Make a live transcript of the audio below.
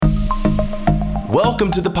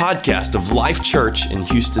Welcome to the podcast of Life Church in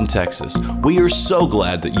Houston, Texas. We are so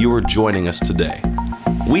glad that you are joining us today.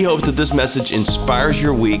 We hope that this message inspires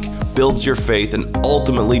your week, builds your faith, and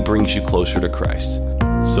ultimately brings you closer to Christ.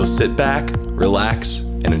 So sit back, relax,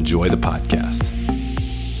 and enjoy the podcast.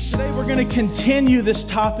 Today we're going to continue this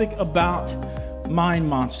topic about mind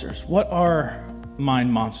monsters. What are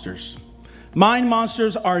mind monsters? Mind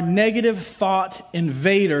monsters are negative thought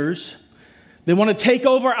invaders. They want to take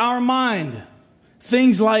over our mind.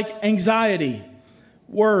 Things like anxiety,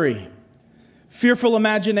 worry, fearful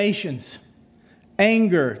imaginations,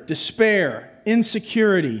 anger, despair,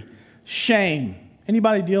 insecurity, shame.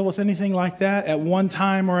 Anybody deal with anything like that at one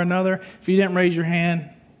time or another? If you didn't raise your hand,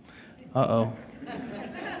 uh-oh.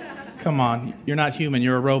 Come on, you're not human,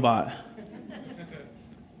 you're a robot.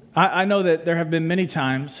 I know that there have been many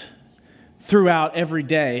times throughout every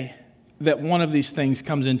day that one of these things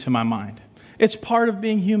comes into my mind. It's part of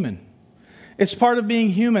being human. It's part of being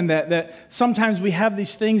human that sometimes we have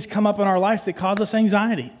these things come up in our life that cause us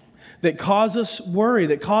anxiety, that cause us worry,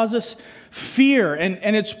 that cause us fear.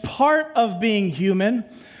 And it's part of being human.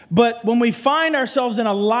 But when we find ourselves in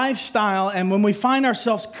a lifestyle and when we find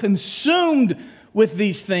ourselves consumed with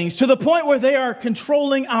these things to the point where they are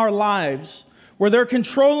controlling our lives, where they're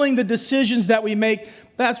controlling the decisions that we make,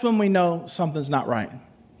 that's when we know something's not right.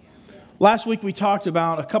 Last week we talked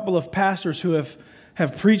about a couple of pastors who have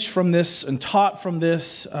preached from this and taught from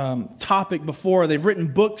this topic before. They've written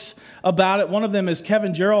books about it. One of them is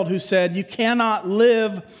Kevin Gerald, who said, you cannot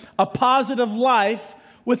live a positive life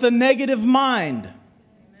with a negative mind.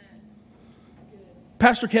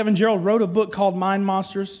 Pastor Kevin Gerald wrote a book called Mind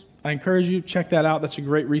Monsters. I encourage you to check that out. That's a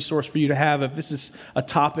great resource for you to have if this is a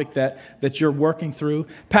topic that you're working through.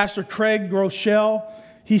 Pastor Craig Groeschel,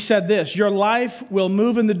 he said this, your life will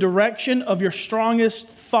move in the direction of your strongest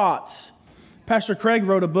thoughts. Pastor Craig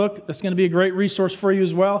wrote a book that's going to be a great resource for you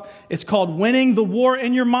as well. It's called Winning the War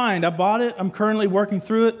in Your Mind. I bought it. I'm currently working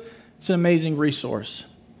through it. It's an amazing resource.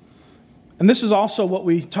 And this is also what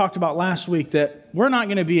we talked about last week, that we're not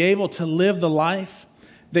going to be able to live the life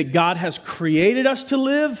that God has created us to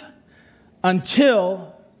live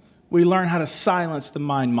until we learn how to silence the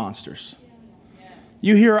mind monsters.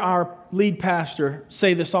 You hear our lead pastor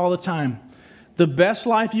say this all the time. The best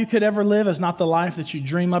life you could ever live is not the life that you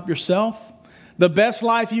dream up yourself. The best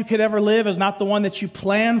life you could ever live is not the one that you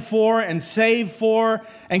plan for and save for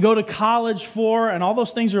and go to college for, and all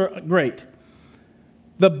those things are great.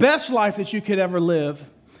 The best life that you could ever live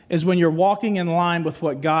is when you're walking in line with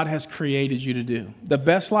what God has created you to do. The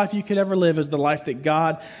best life you could ever live is the life that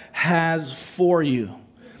God has for you.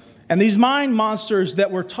 And these mind monsters that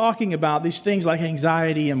we're talking about, these things like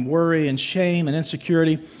anxiety and worry and shame and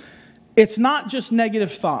insecurity, it's not just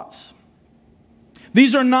negative thoughts.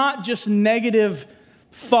 These are not just negative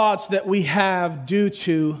thoughts that we have due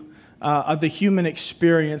to the human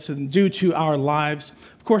experience and due to our lives.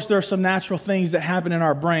 Of course, there are some natural things that happen in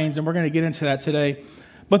our brains, and we're going to get into that today.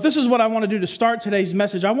 But this is what I want to do to start today's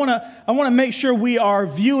message. I want to make sure we are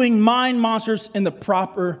viewing mind monsters in the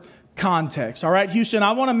proper context. All right, Houston,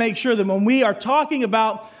 I want to make sure that when we are talking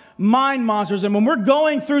about mind monsters and when we're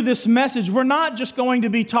going through this message, we're not just going to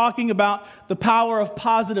be talking about the power of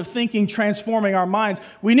positive thinking transforming our minds.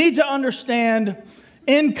 We need to understand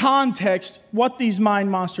in context what these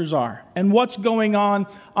mind monsters are and what's going on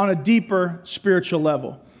a deeper spiritual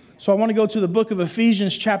level. So I want to go to the book of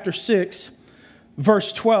Ephesians chapter 6.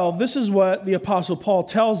 Verse 12, this is what the Apostle Paul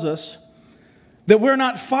tells us, that we're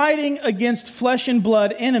not fighting against flesh and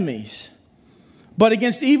blood enemies, but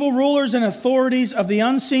against evil rulers and authorities of the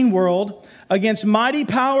unseen world, against mighty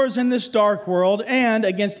powers in this dark world, and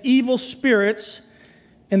against evil spirits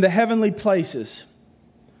in the heavenly places.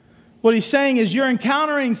 What he's saying is you're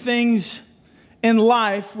encountering things in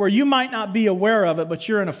life where you might not be aware of it, but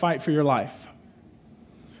you're in a fight for your life.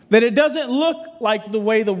 That it doesn't look like the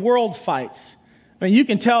way the world fights. I mean, you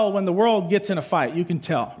can tell when the world gets in a fight. You can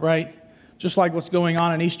tell, right? Just like what's going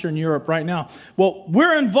on in Eastern Europe right now. Well,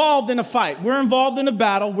 we're involved in a fight. We're involved in a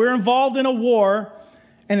battle. We're involved in a war.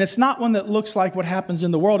 And it's not one that looks like what happens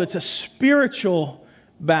in the world. It's a spiritual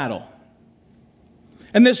battle.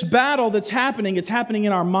 And this battle that's happening, it's happening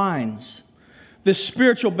in our minds. This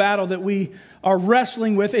spiritual battle that we are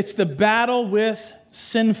wrestling with, it's the battle with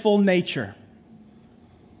sinful nature.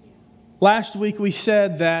 Last week we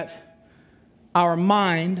said that our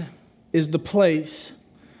mind is the place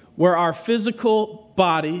where our physical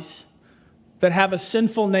bodies that have a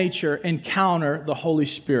sinful nature encounter the Holy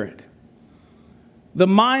Spirit. The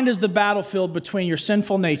mind is the battlefield between your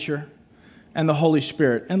sinful nature and the Holy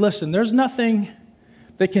Spirit. And listen, there's nothing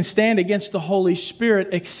that can stand against the Holy Spirit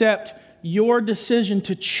except your decision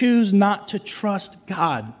to choose not to trust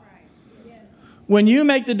God. When you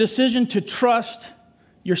make the decision to trust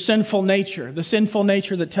your sinful nature, the sinful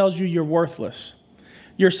nature that tells you you're worthless,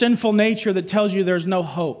 your sinful nature that tells you there's no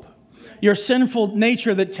hope, your sinful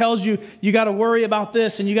nature that tells you you got to worry about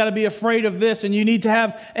this and you got to be afraid of this and you need to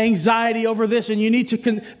have anxiety over this and you need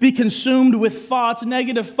to be consumed with thoughts,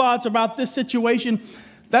 negative thoughts about this situation,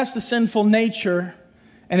 that's the sinful nature.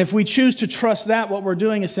 And if we choose to trust that, what we're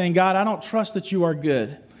doing is saying, God, I don't trust that you are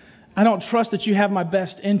good. I don't trust that you have my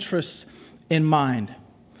best interests in mind.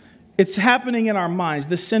 It's happening in our minds.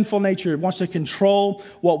 This sinful nature wants to control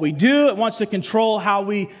what we do. It wants to control how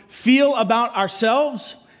we feel about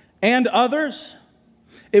ourselves and others.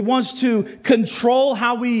 It wants to control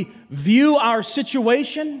how we view our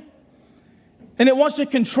situation. And it wants to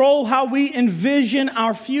control how we envision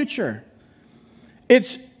our future.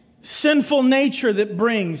 It's sinful nature that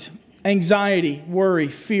brings anxiety, worry,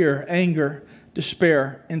 fear, anger,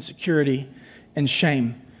 despair, insecurity, and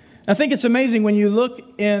shame. I think it's amazing when you look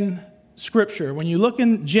in Scripture, when you look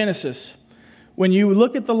in Genesis, when you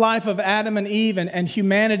look at the life of Adam and Eve and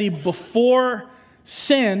humanity before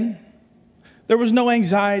sin, there was no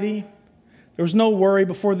anxiety, there was no worry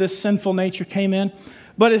before this sinful nature came in.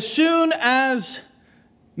 But as soon as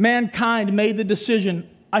mankind made the decision,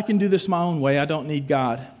 I can do this my own way, I don't need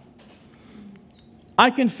God. I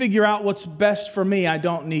can figure out what's best for me. I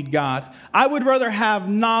don't need God. I would rather have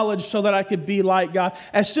knowledge so that I could be like God.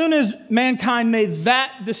 As soon as mankind made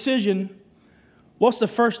that decision, what's the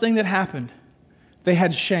first thing that happened? They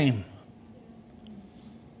had shame.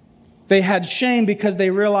 They had shame because they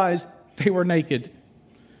realized they were naked.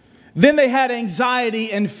 Then they had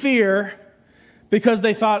anxiety and fear because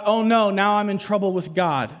they thought, oh no, now I'm in trouble with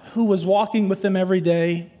God, who was walking with them every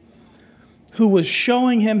day, who was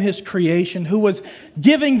showing him his creation, who was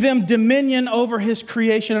giving them dominion over his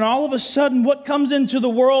creation. And all of a sudden, what comes into the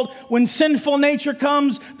world when sinful nature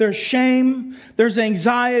comes? There's shame, there's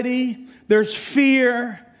anxiety, there's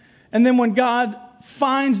fear. And then when God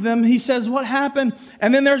finds them, he says, what happened?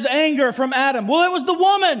 And then there's anger from Adam. Well, it was the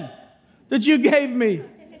woman that you gave me.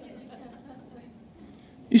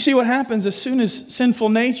 You see what happens as soon as sinful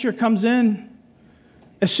nature comes in,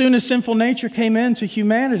 as soon as sinful nature came into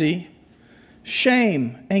humanity,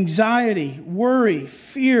 shame, anxiety, worry,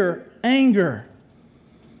 fear, anger.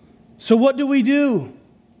 So what do?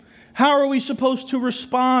 How are we supposed to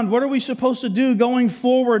respond? What are we supposed to do going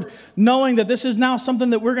forward, knowing that this is now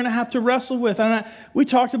something that we're going to have to wrestle with? And we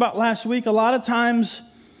talked about last week, a lot of times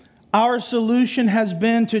our solution has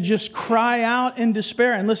been to just cry out in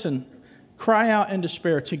despair. And listen, cry out in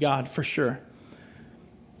despair to God for sure.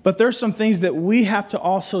 But there's some things that we have to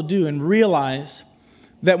also do and realize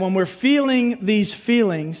that when we're feeling these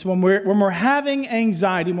feelings, when we're having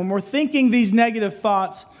anxiety, when we're thinking these negative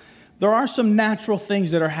thoughts, there are some natural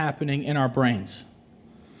things that are happening in our brains.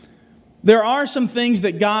 There are some things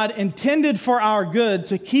that God intended for our good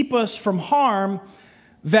to keep us from harm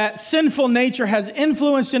that sinful nature has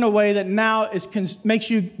influenced in a way that now makes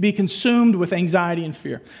you be consumed with anxiety and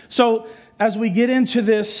fear. So as we get into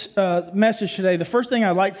this message today, the first thing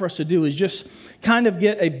I'd like for us to do is just kind of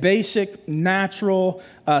get a basic, natural,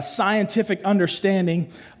 scientific understanding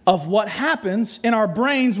of what happens in our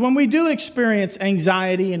brains when we do experience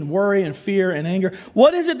anxiety and worry and fear and anger.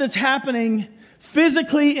 What is it that's happening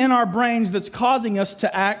physically in our brains that's causing us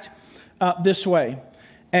to act this way?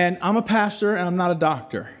 And I'm a pastor and I'm not a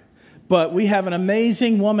doctor, but we have an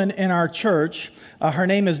amazing woman in our church. Her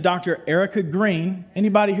name is Dr. Erica Green.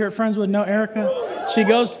 Anybody here at Friendswood know Erica? She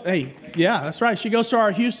goes, yeah, that's right. She goes to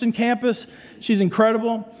our Houston campus. She's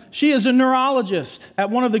incredible. She is a neurologist at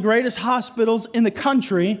one of the greatest hospitals in the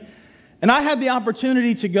country. And I had the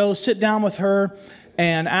opportunity to go sit down with her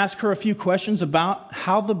and ask her a few questions about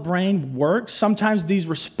how the brain works. Sometimes these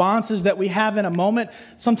responses that we have in a moment,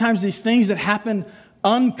 sometimes these things that happen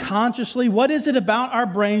unconsciously. What is it about our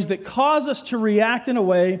brains that cause us to react in a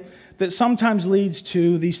way that sometimes leads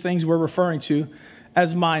to these things we're referring to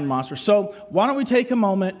as mind monsters? So why don't we take a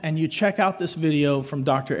moment and you check out this video from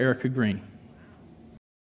Dr. Erica Green.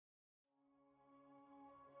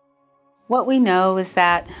 What we know is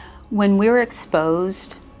that when we're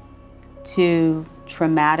exposed to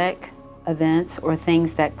traumatic events or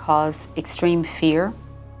things that cause extreme fear,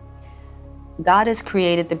 God has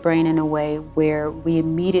created the brain in a way where we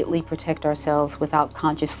immediately protect ourselves without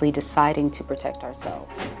consciously deciding to protect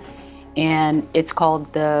ourselves. And it's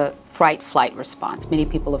called the fight-flight response. Many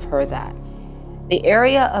people have heard that. The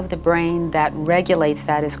area of the brain that regulates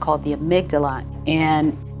that is called the amygdala.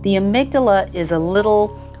 And the amygdala is a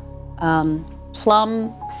little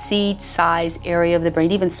plum seed size area of the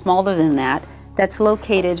brain, even smaller than that that's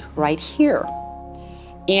located right here.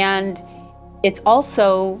 And it's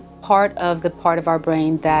also part of our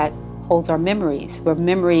brain that holds our memories, where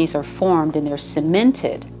memories are formed and they're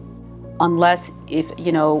cemented. Unless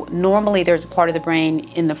normally there's a part of the brain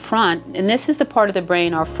in the front, and this is the part of the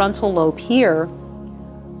brain, our frontal lobe here,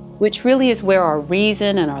 which really is where our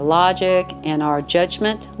reason and our logic and our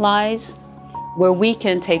judgment lies, where we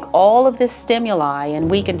can take all of this stimuli and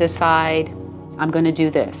we can decide, I'm going to do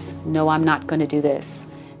this. No, I'm not going to do this.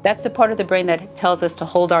 That's the part of the brain that tells us to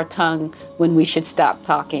hold our tongue when we should stop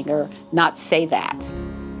talking or not say that.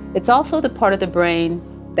 It's also the part of the brain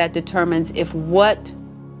that determines if what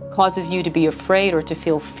causes you to be afraid or to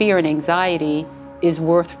feel fear and anxiety is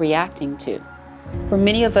worth reacting to. For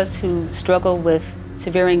many of us who struggle with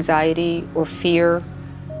severe anxiety or fear,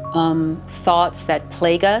 thoughts that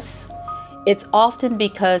plague us, it's often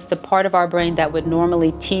because the part of our brain that would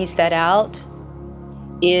normally tease that out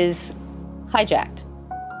is hijacked.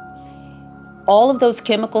 All of those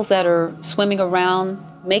chemicals that are swimming around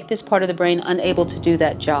make this part of the brain unable to do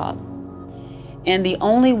that job. And the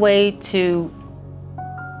only way to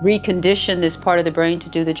recondition this part of the brain to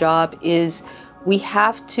do the job is we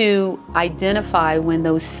have to identify when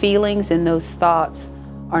those feelings and those thoughts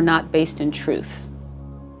are not based in truth.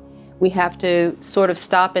 We have to sort of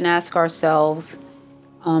stop and ask ourselves,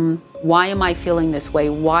 why am I feeling this way?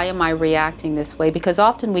 Why am I reacting this way? Because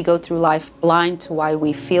often we go through life blind to why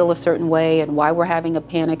we feel a certain way and why we're having a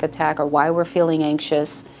panic attack or why we're feeling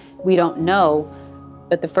anxious. We don't know,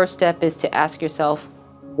 but the first step is to ask yourself,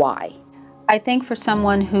 why? I think for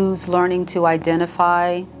someone who's learning to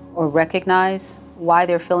identify or recognize why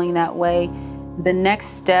they're feeling that way, the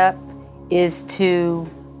next step is to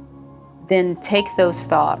then take those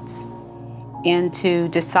thoughts and to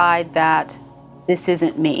decide that this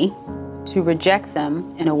isn't me, to reject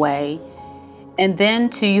them in a way, and then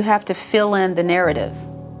you have to fill in the narrative.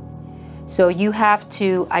 So you have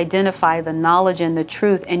to identify the knowledge and the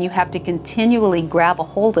truth, and you have to continually grab a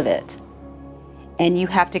hold of it. And you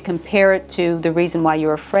have to compare it to the reason why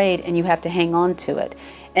you're afraid, and you have to hang on to it.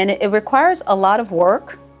 And it requires a lot of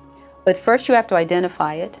work, but first you have to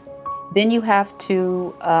identify it. Then you have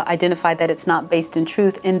to identify that it's not based in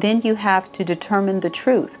truth, and then you have to determine the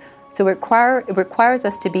truth. So it requires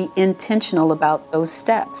us to be intentional about those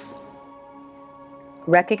steps.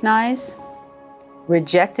 Recognize,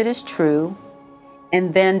 reject it as true,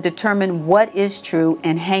 and then determine what is true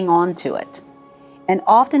and hang on to it. And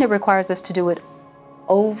often it requires us to do it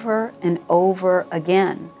over and over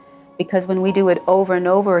again, because when we do it over and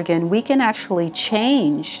over again, we can actually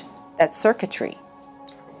change that circuitry.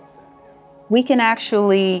 We can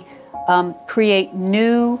actually create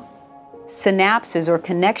new synapses or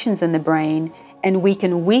connections in the brain, and we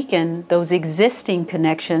can weaken those existing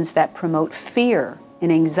connections that promote fear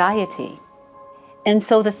and anxiety. And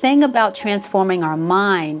so the thing about transforming our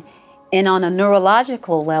mind and on a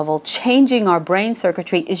neurological level, changing our brain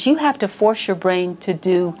circuitry, is you have to force your brain to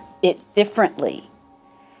do it differently.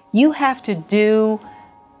 You have to do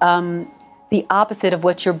the opposite of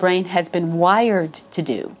what your brain has been wired to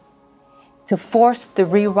do, to force the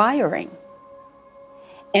rewiring.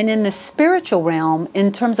 And in the spiritual realm,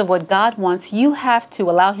 in terms of what God wants, you have to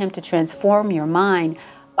allow Him to transform your mind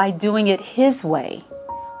by doing it His way,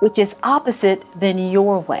 which is opposite than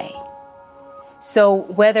your way. So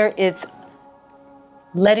whether it's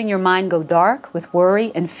letting your mind go dark with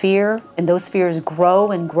worry and fear, and those fears grow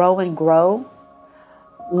and grow and grow,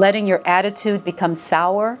 letting your attitude become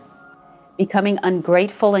sour, becoming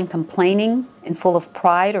ungrateful and complaining and full of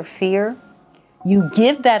pride or fear, you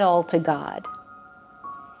give that all to God.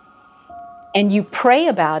 And you pray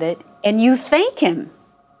about it and you thank Him.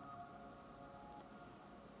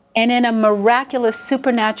 And in a miraculous,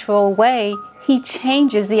 supernatural way, He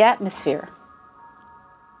changes the atmosphere.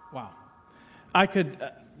 Wow.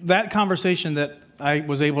 That conversation that I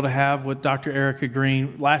was able to have with Dr. Erica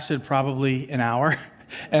Green lasted probably an hour.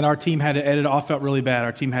 And our team had to edit all, felt really bad.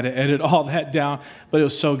 Our team had to edit all that down, but it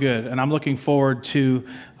was so good. And I'm looking forward to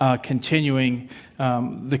continuing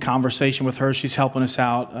the conversation with her. She's helping us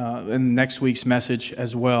out in next week's message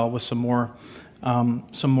as well with some more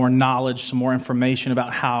knowledge, some more information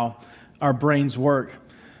about how our brains work.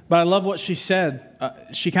 But I love what she said.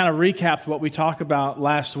 She kind of recapped what we talked about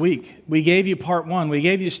last week. We gave you part one. We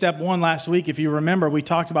gave you step one last week. If you remember, we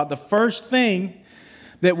talked about the first thing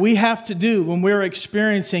that we have to do when we're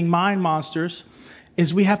experiencing mind monsters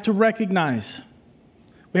is we have to recognize.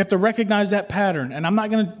 We have to recognize that pattern. And I'm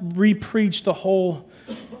not going to re-preach the whole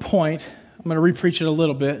point. I'm going to re-preach it a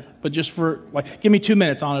little bit, but just for, give me 2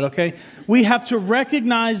 minutes on it, okay? We have to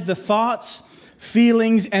recognize the thoughts,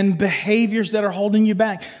 feelings and behaviors that are holding you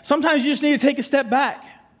back. Sometimes you just need to take a step back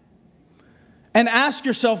and ask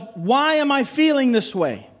yourself, why am I feeling this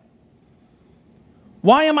way?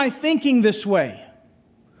 Why am I thinking this way?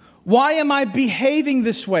 Why am I behaving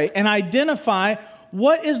this way? And identify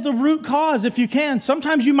what is the root cause if you can.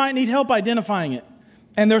 Sometimes you might need help identifying it.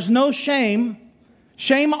 And there's no shame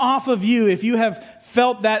off of you if you have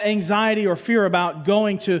felt that anxiety or fear about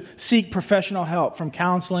going to seek professional help from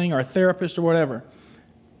counseling or a therapist or whatever.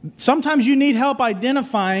 Sometimes you need help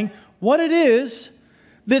identifying what it is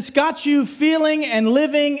that's got you feeling and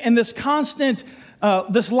living in this constant,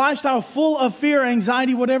 this lifestyle full of fear,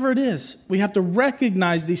 anxiety, whatever it is. We have to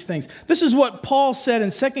recognize these things. This is what Paul said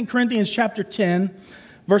in 2 Corinthians chapter 10,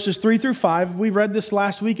 verses 3 through 5. We read this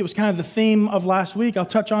last week. It was kind of the theme of last week. I'll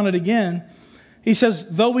touch on it again. He says,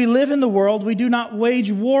 though we live in the world, we do not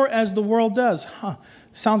wage war as the world does.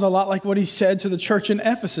 Sounds a lot like what he said to the church in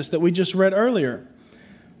Ephesus that we just read earlier.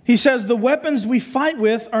 He says, the weapons we fight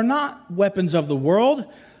with are not weapons of the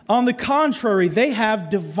world. On the contrary, they have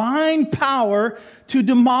divine power to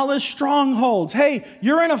demolish strongholds. Hey,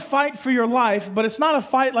 you're in a fight for your life, but it's not a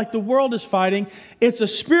fight like the world is fighting. It's a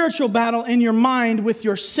spiritual battle in your mind with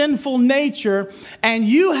your sinful nature, and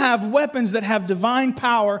you have weapons that have divine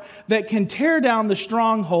power that can tear down the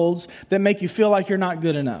strongholds that make you feel like you're not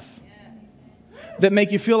good enough, that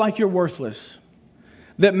make you feel like you're worthless,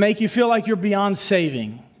 that make you feel like you're beyond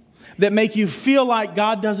saving, that make you feel like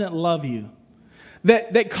God doesn't love you,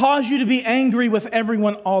 that cause you to be angry with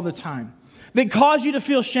everyone all the time, that cause you to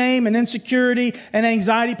feel shame and insecurity and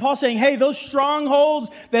anxiety. Paul's saying, hey, those strongholds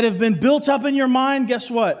that have been built up in your mind,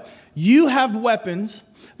 guess what? You have weapons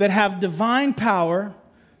that have divine power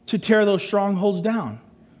to tear those strongholds down.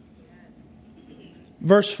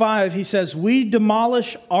 Verse 5, he says, we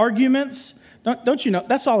demolish arguments. Don't you know?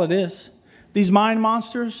 That's all it is. These mind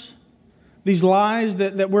monsters, these lies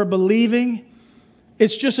that we're believing,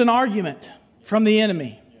 it's just an argument from the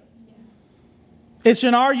enemy. It's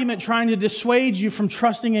an argument trying to dissuade you from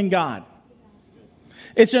trusting in God.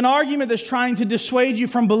 It's an argument that's trying to dissuade you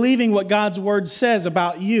from believing what God's word says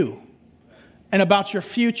about you and about your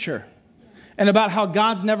future and about how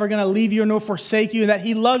God's never going to leave you nor forsake you, and that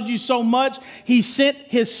He loves you so much, He sent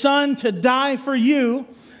His Son to die for you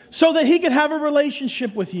so that He could have a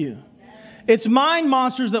relationship with you. It's mind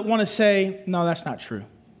monsters that want to say, no, that's not true.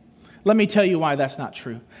 Let me tell you why that's not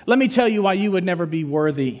true. Let me tell you why you would never be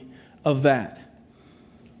worthy of that.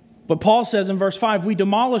 But Paul says in verse 5, we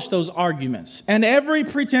demolish those arguments and every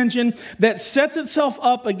pretension that sets itself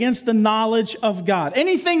up against the knowledge of God.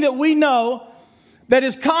 Anything that we know that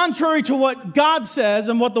is contrary to what God says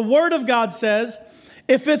and what the Word of God says,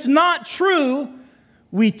 if it's not true,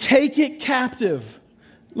 we take it captive.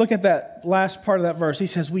 Look at that last part of that verse. He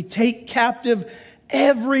says, we take captive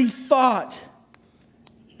every thought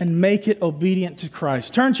and make it obedient to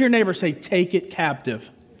Christ. Turn to your neighbor and say, take it captive.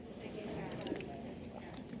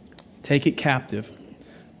 Take it captive.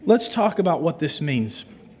 Let's talk about what this means.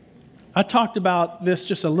 I talked about this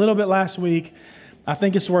just a little bit last week. I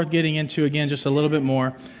think it's worth getting into again just a little bit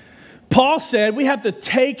more. Paul said we have to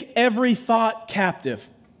take every thought captive.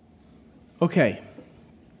 Okay.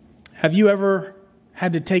 Have you ever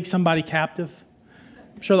had to take somebody captive?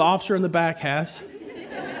 I'm sure the officer in the back has.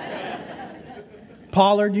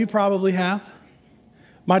 Pollard, you probably have.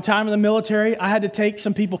 My time in the military, I had to take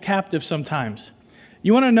some people captive sometimes.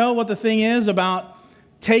 You want to know what the thing is about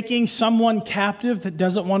taking someone captive that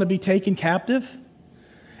doesn't want to be taken captive?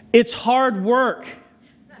 It's hard work.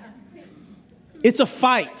 It's a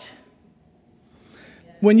fight.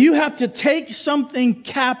 When you have to take something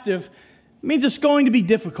captive, it means it's going to be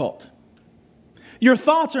difficult. Your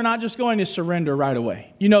thoughts are not just going to surrender right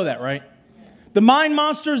away. You know that, right? The mind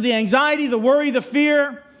monsters, the anxiety, the worry, the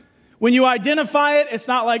fear, when you identify it, it's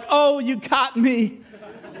not like, oh, you got me.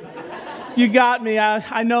 You got me.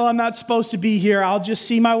 I know I'm not supposed to be here. I'll just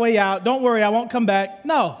see my way out. Don't worry, I won't come back.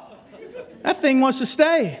 No, that thing wants to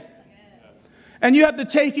stay. And you have to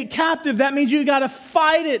take it captive. That means you got to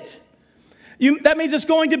fight it. That means it's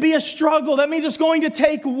going to be a struggle. That means it's going to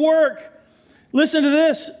take work. Listen to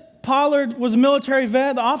this. Pollard was a military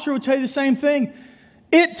vet. The officer would tell you the same thing.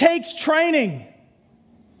 It takes training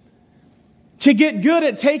to get good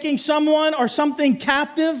at taking someone or something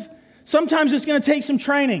captive. Sometimes it's going to take some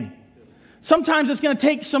training. Sometimes it's going to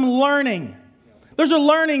take some learning. There's a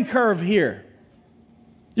learning curve here.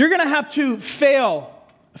 You're going to have to fail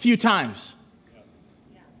a few times.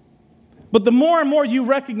 But the more and more you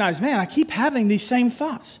recognize, man, I keep having these same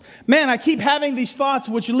thoughts. Man, I keep having these thoughts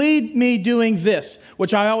which lead me doing this,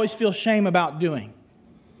 which I always feel shame about doing.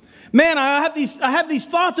 Man, I have these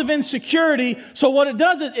thoughts of insecurity. So what it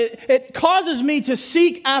does, it causes me to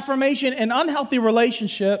seek affirmation in unhealthy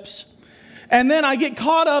relationships. And then I get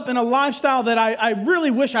caught up in a lifestyle that I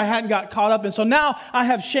really wish I hadn't got caught up in. So now I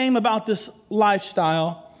have shame about this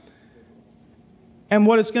lifestyle. And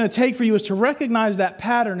what it's going to take for you is to recognize that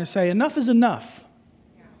pattern and say, enough is enough.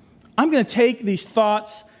 I'm going to take these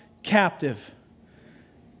thoughts captive.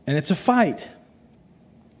 And it's a fight.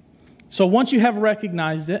 So once you have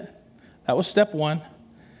recognized it, that was step one.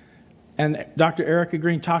 And Dr. Erica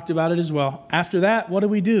Green talked about it as well. After that, what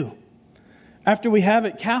do? After we have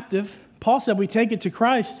it captive, Paul said we take it to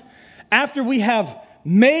Christ. After we have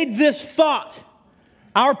made this thought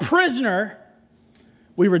our prisoner,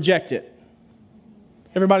 we reject it.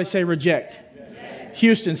 Everybody say reject. Reject.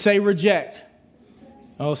 Houston, say reject.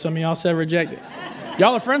 Oh, some of y'all said reject it.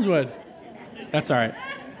 Y'all are Friendswood. That's all right.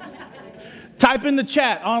 Type in the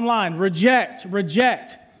chat online, reject,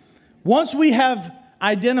 reject. Once we have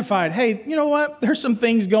identified, hey, you know what? There's some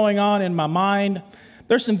things going on in my mind.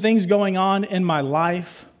 There's some things going on in my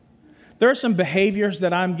life. There are some behaviors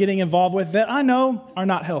that I'm getting involved with that I know are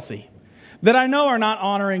not healthy, that I know are not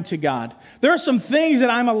honoring to God. There are some things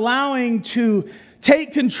that I'm allowing to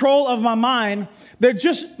take control of my mind. They're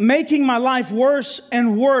just making my life worse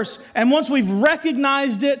and worse. And once we've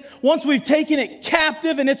recognized it, once we've taken it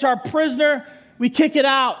captive and it's our prisoner, we kick it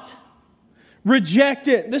out. Reject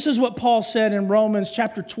it. This is what Paul said in Romans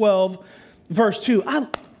chapter 12, verse 2.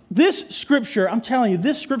 This scripture, I'm telling you,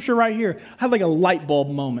 this scripture right here, I had like a light bulb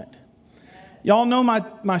moment. Y'all know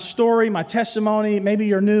my story, my testimony. Maybe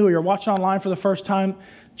you're new or you're watching online for the first time.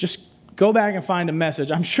 Just go back and find a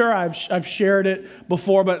message. I'm sure I've shared it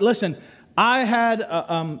before, but listen, I had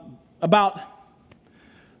about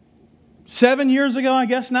 7 years ago, I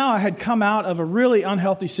guess now, I had come out of a really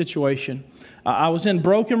unhealthy situation. I was in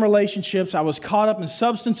broken relationships. I was caught up in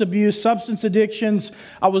substance abuse, substance addictions.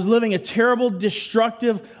 I was living a terrible,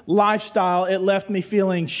 destructive lifestyle. It left me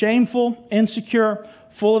feeling shameful, insecure,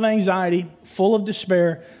 full of anxiety, full of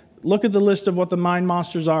despair. Look at the list of what the mind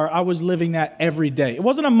monsters are. I was living that every day. It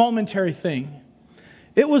wasn't a momentary thing.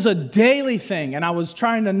 It was a daily thing, and I was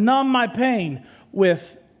trying to numb my pain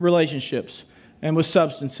with relationships and with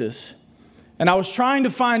substances. And I was trying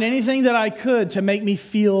to find anything that I could to make me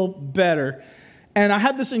feel better. And I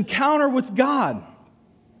had this encounter with God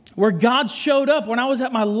where God showed up when I was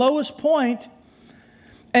at my lowest point,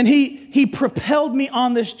 and He propelled me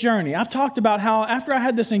on this journey. I've talked about how after I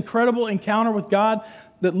had this incredible encounter with God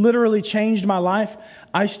that literally changed my life,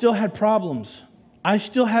 I still had problems. I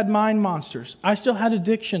still had mind monsters. I still had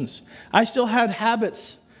addictions. I still had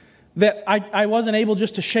habits that I wasn't able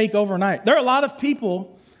just to shake overnight. There are a lot of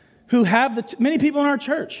people who have many people in our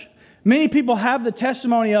church, many people have the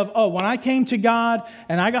testimony of, oh, when I came to God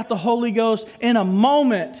and I got the Holy Ghost, in a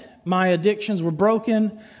moment, my addictions were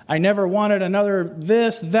broken. I never wanted another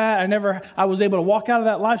this, that. I was able to walk out of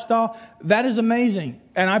that lifestyle. That is amazing.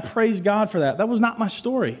 And I praise God for that. That was not my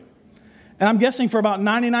story. And I'm guessing for about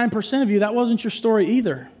 99% of you, that wasn't your story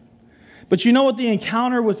either. But you know what the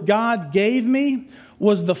encounter with God gave me?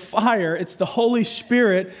 Was the fire. It's the Holy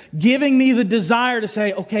Spirit giving me the desire to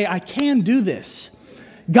say, okay, I can do this.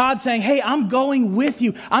 God saying, hey, I'm going with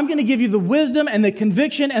you. I'm going to give you the wisdom and the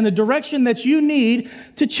conviction and the direction that you need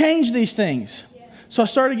to change these things. Yes. So I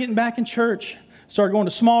started getting back in church, started going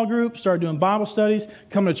to small groups, started doing Bible studies,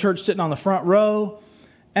 coming to church sitting on the front row.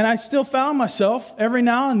 And I still found myself every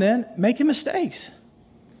now and then making mistakes.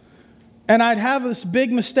 And I'd have this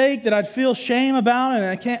big mistake that I'd feel shame about,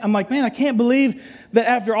 and I'm like, man, I can't believe that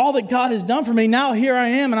after all that God has done for me, now here I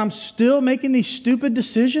am, and I'm still making these stupid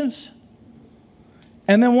decisions.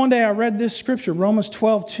 And then one day I read this scripture, Romans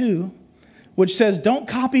 12:2, which says, don't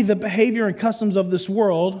copy the behavior and customs of this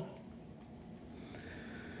world,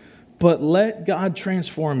 but let God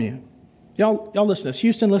transform you. Y'all listen to this.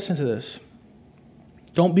 Houston, listen to this.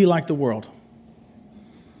 Don't be like the world.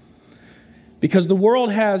 Because the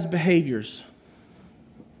world has behaviors.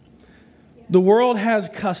 The world has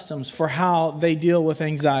customs for how they deal with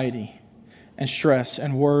anxiety and stress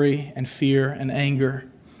and worry and fear and anger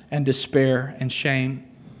and despair and shame.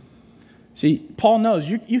 See, Paul knows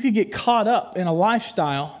you could get caught up in a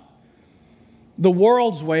lifestyle the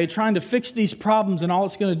world's way, trying to fix these problems, and all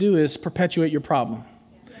it's going to do is perpetuate your problem.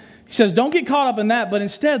 He says, don't get caught up in that, but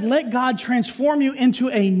instead let God transform you into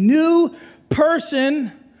a new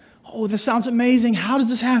person. Oh, this sounds amazing. How does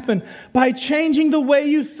this happen? By changing the way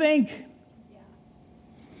you think.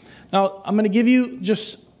 Now, I'm going to give you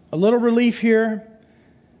just a little relief here.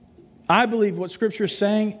 I believe what Scripture is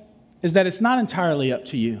saying is that it's not entirely up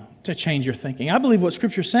to you to change your thinking. I believe what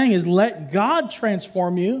Scripture is saying is let God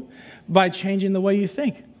transform you by changing the way you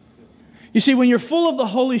think. You see, when you're full of the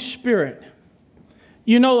Holy Spirit,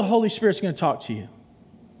 you know the Holy Spirit's going to talk to you.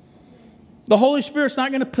 The Holy Spirit's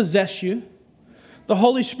not going to possess you. The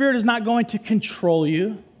Holy Spirit is not going to control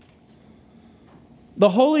you. The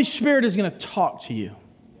Holy Spirit is going to talk to you.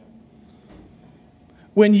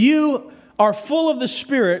 When you are full of the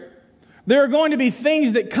Spirit, there are going to be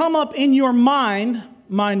things that come up in your mind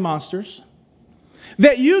monsters,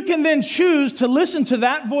 that you can then choose to listen to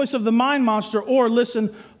that voice of the mind monster or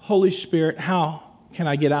listen, Holy Spirit, how can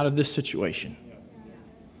I get out of this situation?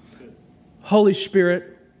 Holy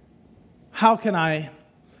Spirit, what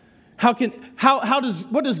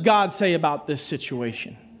does God say about this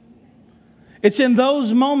situation? It's in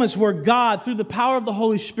those moments where God, through the power of the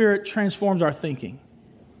Holy Spirit, transforms our thinking.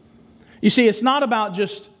 You see, it's not about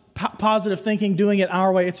just positive thinking, doing it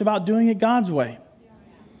our way. It's about doing it God's way.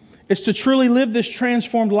 It's to truly live this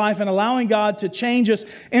transformed life, and allowing God to change us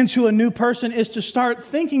into a new person is to start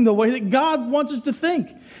thinking the way that God wants us to think.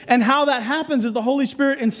 And how that happens is the Holy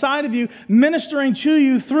Spirit inside of you ministering to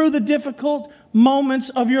you through the difficult moments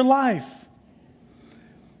of your life.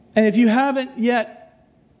 And if you haven't yet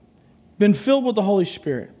been filled with the Holy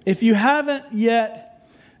Spirit, if you haven't yet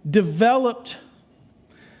developed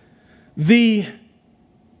the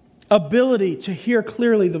ability to hear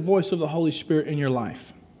clearly the voice of the Holy Spirit in your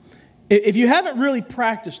life, if you haven't really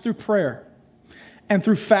practiced through prayer and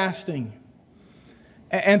through fasting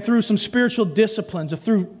and through some spiritual disciplines,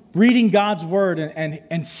 through reading God's Word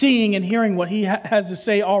and seeing and hearing what He has to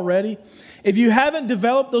say already, if you haven't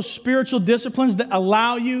developed those spiritual disciplines that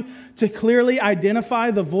allow you to clearly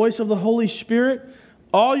identify the voice of the Holy Spirit,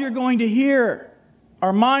 all you're going to hear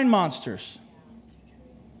are mind monsters.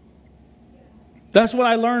 That's what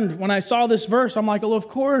I learned when I saw this verse. I'm like, well, of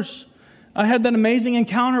course. I had that amazing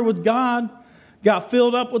encounter with God, got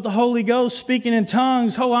filled up with the Holy Ghost, speaking in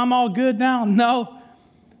tongues. Oh, I'm all good now.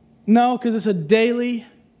 No, because it's a daily,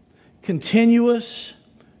 continuous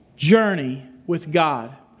journey with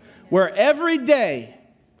God, where every day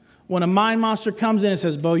when a mind monster comes in and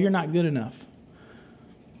says, Bo, you're not good enough.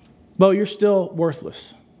 Bo, you're still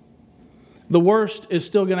worthless. The worst is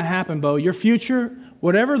still going to happen, Bo. Your future,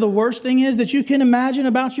 whatever the worst thing is that you can imagine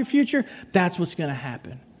about your future, that's what's going to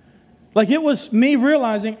happen. Like, it was me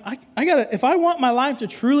realizing, if I want my life to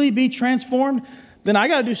truly be transformed, then I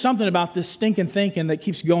got to do something about this stinking thinking that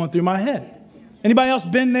keeps going through my head. Anybody else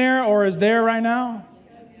been there or is there right now?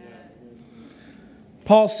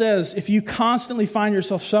 Paul says, if you constantly find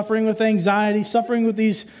yourself suffering with anxiety, suffering with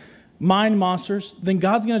these mind monsters, then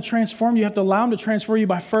God's going to transform you. You have to allow Him to transform you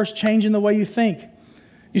by first changing the way you think.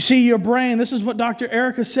 You see, your brain, this is what Dr.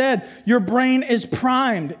 Erica said, your brain is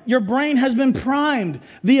primed. Your brain has been primed.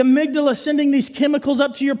 The amygdala sending these chemicals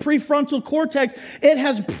up to your prefrontal cortex, it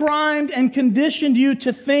has primed and conditioned you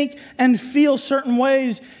to think and feel certain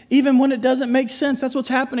ways, even when it doesn't make sense. That's what's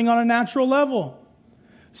happening on a natural level.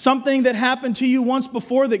 Something that happened to you once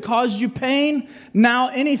before that caused you pain, now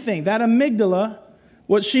anything. That amygdala,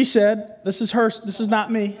 what she said, this is her, this is not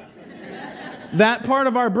me. That part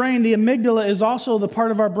of our brain, the amygdala, is also the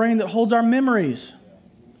part of our brain that holds our memories.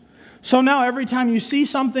 So now every time you see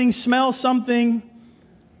something, smell something,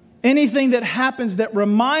 anything that happens that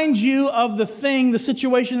reminds you of the thing, the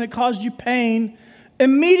situation that caused you pain,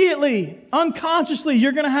 immediately, unconsciously,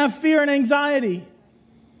 you're going to have fear and anxiety.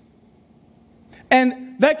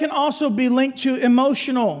 And that can also be linked to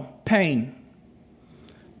emotional pain.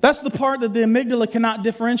 That's the part that the amygdala cannot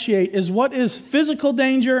differentiate, is what is physical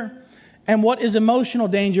danger and what is emotional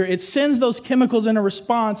danger. It sends those chemicals in a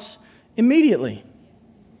response immediately.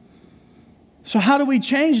 So how do we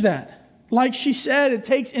change that? Like she said, it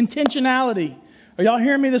takes intentionality. Are y'all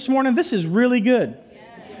hearing me this morning? This is really good.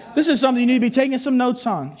 This is something you need to be taking some notes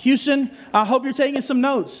on. Houston, I hope you're taking some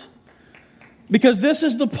notes. Because this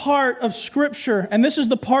is the part of Scripture, and this is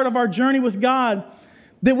the part of our journey with God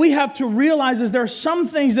that we have to realize is there are some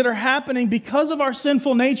things that are happening because of our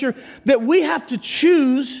sinful nature that we have to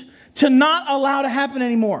choose to not allow to happen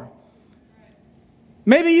anymore.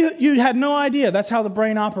 Maybe you had no idea that's how the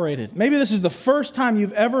brain operated. Maybe this is the first time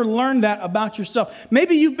you've ever learned that about yourself.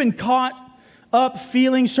 Maybe you've been caught up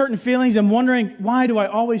feeling certain feelings and wondering, why do I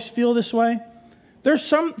always feel this way? There's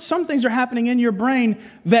some things are happening in your brain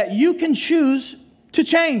that you can choose to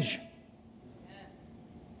change.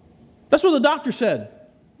 That's what the doctor said.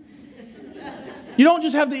 You don't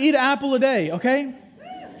just have to eat an apple a day, okay?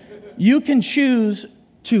 You can choose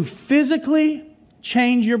to physically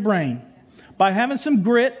change your brain by having some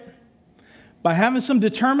grit, by having some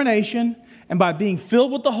determination, and by being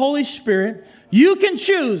filled with the Holy Spirit. You can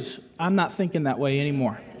choose, I'm not thinking that way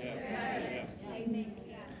anymore.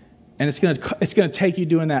 And it's going to take you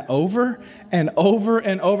doing that over and over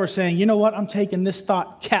and over, saying, you know what, I'm taking this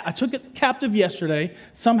thought. I took it captive yesterday.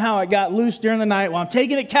 Somehow it got loose during the night. Well, I'm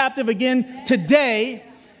taking it captive again today,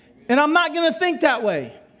 and I'm not going to think that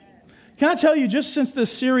way. Can I tell you, just since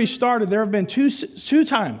this series started, there have been two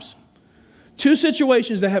situations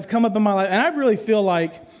that have come up in my life, and I really feel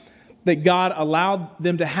like that God allowed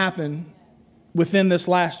them to happen within this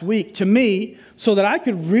last week to me so that I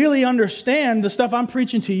could really understand the stuff I'm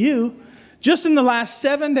preaching to you. Just in the last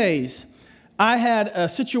 7 days, I had a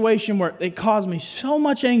situation where it caused me so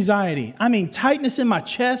much anxiety. I mean, tightness in my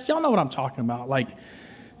chest. Y'all know what I'm talking about. Like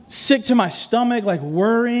sick to my stomach, like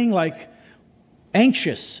worrying, like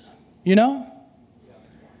anxious, you know?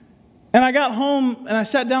 And I got home and I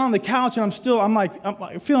sat down on the couch and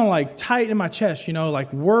I'm feeling like tight in my chest, you know,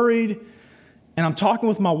 like worried. And I'm talking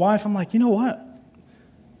with my wife. I'm like, you know what?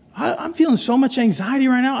 I'm feeling so much anxiety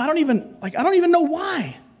right now. I don't even know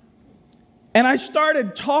why. And I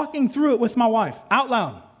started talking through it with my wife out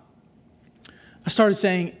loud. I started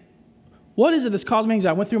saying, what is it that's causing me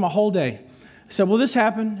anxiety? I went through my whole day. I said, well, this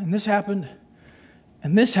happened, and this happened,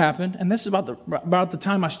 and this happened. And this is about the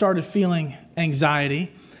time I started feeling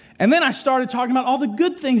anxiety. And then I started talking about all the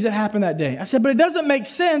good things that happened that day. I said, but it doesn't make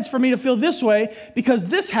sense for me to feel this way because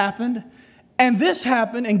this happened,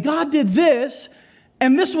 and God did this,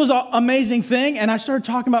 and this was an amazing thing. And I started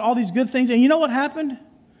talking about all these good things. And you know what happened?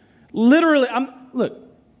 Literally, I'm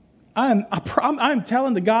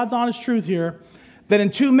telling the God's honest truth here that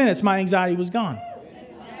in 2 minutes my anxiety was gone.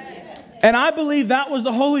 And I believe that was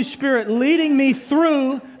the Holy Spirit leading me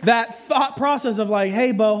through that thought process of like,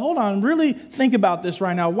 hey, Bo, hold on, really think about this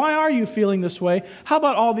right now. Why are you feeling this way? How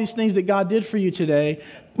about all these things that God did for you today?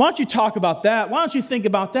 Why don't you talk about that? Why don't you think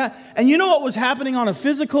about that? And you know what was happening on a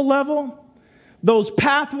physical level? Those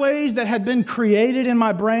pathways that had been created in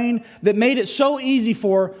my brain that made it so easy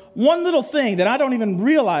for one little thing that I don't even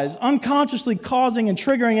realize, unconsciously causing and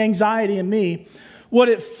triggering anxiety in me, what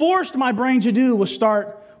it forced my brain to do was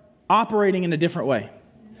start operating in a different way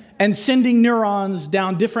and sending neurons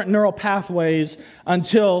down different neural pathways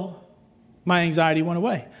until my anxiety went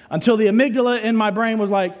away. Until the amygdala in my brain was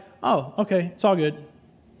like, oh, okay, it's all good.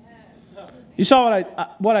 You saw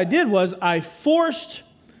what I did was I forced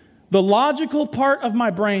the logical part of my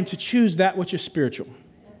brain to choose that which is spiritual.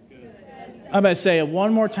 I'm going to say it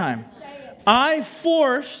one more time. I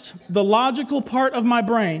forced the logical part of my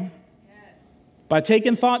brain by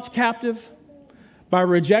taking thoughts captive, by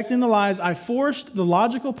rejecting the lies. I forced the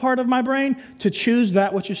logical part of my brain to choose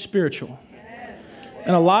that which is spiritual.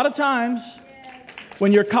 And a lot of times,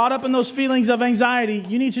 when you're caught up in those feelings of anxiety,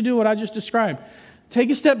 you need to do what I just described. Take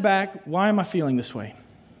a step back. Why am I feeling this way?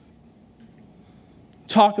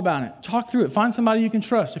 Talk about it. Talk through it. Find somebody you can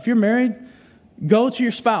trust. If you're married, go to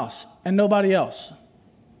your spouse and nobody else.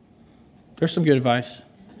 There's some good advice.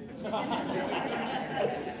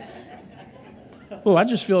 Oh, I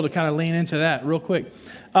just feel to kind of lean into that real quick.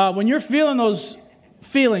 When you're feeling those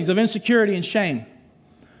feelings of insecurity and shame,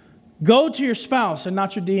 go to your spouse and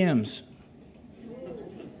not your DMs.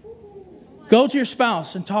 Go to your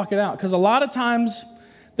spouse and talk it out. Because a lot of times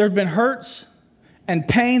there have been hurts and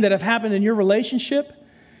pain that have happened in your relationship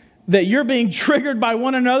that you're being triggered by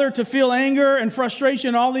one another to feel anger and frustration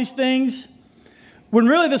and all these things. When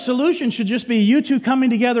really the solution should just be you two coming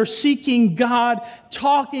together, seeking God,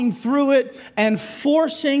 talking through it, and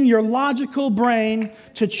forcing your logical brain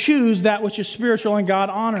to choose that which is spiritual and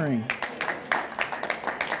God-honoring.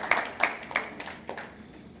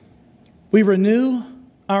 We renew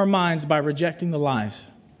our minds by rejecting the lies.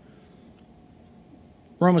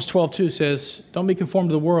 Romans 12:2 says, don't be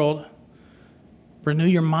conformed to the world. Renew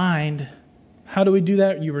your mind. How do we do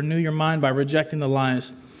that? You renew your mind by rejecting the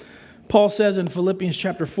lies. Paul says in Philippians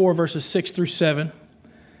chapter 4, verses 6 through 7,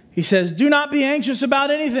 he says, do not be anxious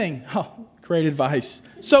about anything. Oh, great advice.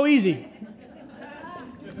 So easy.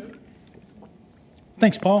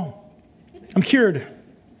 Thanks, Paul. I'm cured.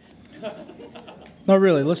 No,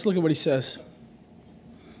 really, let's look at what he says.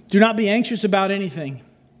 Do not be anxious about anything.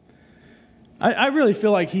 I really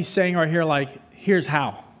feel like he's saying right here, like, here's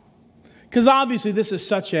how. Because obviously this is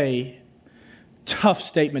such a tough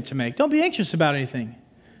statement to make. Don't be anxious about anything.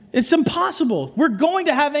 It's impossible. We're going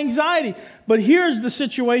to have anxiety. But here's the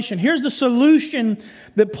situation. Here's the solution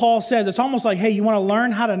that Paul says. It's almost like, hey, you want to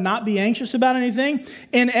learn how to not be anxious about anything?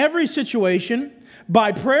 In every situation,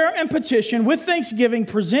 by prayer and petition, with thanksgiving,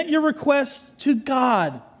 present your requests to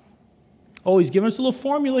God. Oh, he's giving us a little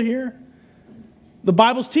formula here. The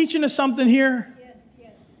Bible's teaching us something here.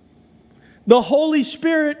 Yes. The Holy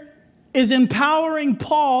Spirit is empowering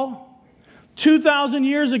Paul 2,000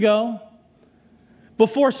 years ago,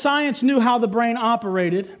 before science knew how the brain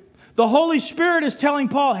operated. The The Holy Spirit is telling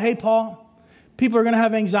Paul, hey, Paul, people are going to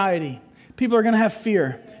have anxiety. People are going to have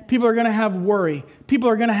fear. People are going to have worry. People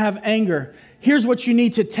are going to have anger. Here's what you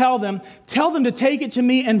need to tell them. Tell them to take it to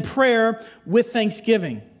me in prayer with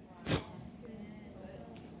thanksgiving.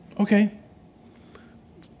 Okay.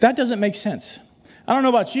 That doesn't make sense. I don't know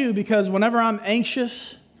about you, because whenever I'm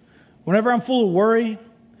anxious, whenever I'm full of worry,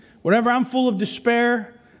 whenever I'm full of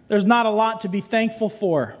despair, there's not a lot to be thankful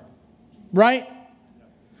for. Right?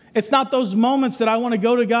 It's not those moments that I want to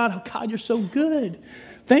go to God. Oh, God, you're so good.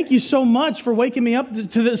 Thank you so much for waking me up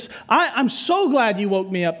to this. I'm so glad you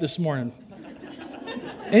woke me up this morning.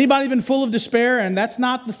 Anybody been full of despair? And that's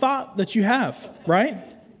not the thought that you have, right?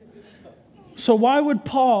 So why would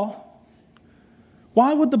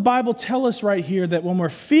the Bible tell us right here that when we're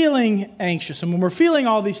feeling anxious and when we're feeling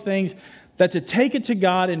all these things, that to take it to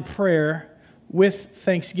God in prayer with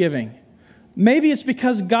thanksgiving? Maybe it's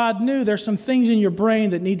because God knew there's some things in your brain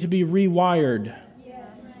that need to be rewired.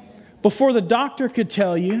 Before the doctor could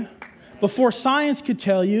tell you, before science could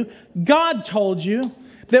tell you, God told you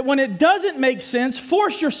that when it doesn't make sense,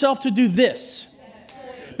 force yourself to do this.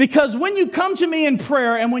 Because when you come to me in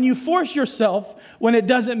prayer and when you force yourself, when it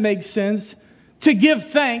doesn't make sense, to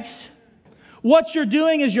give thanks, what you're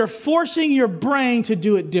doing is you're forcing your brain to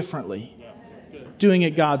do it differently. Doing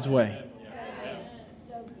it God's way.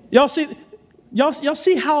 Y'all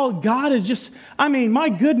see how God is just, my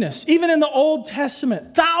goodness, even in the Old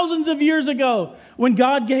Testament, thousands of years ago, when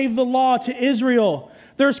God gave the law to Israel,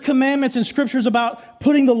 there's commandments and scriptures about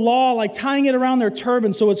putting the law, like tying it around their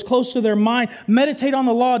turban so it's close to their mind. Meditate on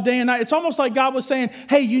the law day and night. It's almost like God was saying,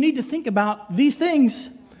 hey, you need to think about these things.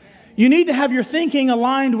 You need to have your thinking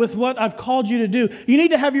aligned with what I've called you to do. You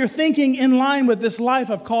need to have your thinking in line with this life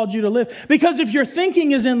I've called you to live. Because if your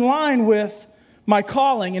thinking is in line with my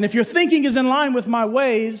calling, and if your thinking is in line with my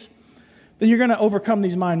ways, then you're going to overcome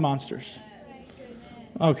these mind monsters.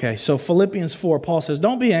 Okay, so Philippians 4, Paul says,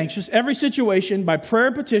 don't be anxious. Every situation, by prayer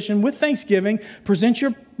and petition, with thanksgiving, present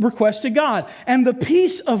your request to God. And the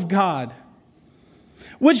peace of God,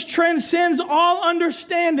 which transcends all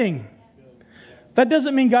understanding. That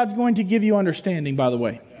doesn't mean God's going to give you understanding, by the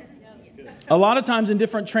way. A lot of times in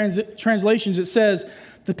different translations, it says,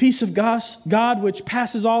 the peace of God, which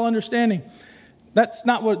passes all understanding. That's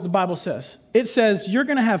not what the Bible says. It says you're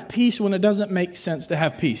going to have peace when it doesn't make sense to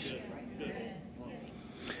have peace.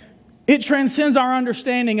 It transcends our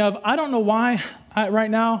understanding of, I don't know why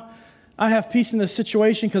right now I have peace in this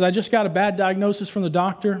situation because I just got a bad diagnosis from the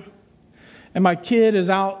doctor and my kid is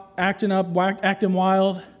out acting up, acting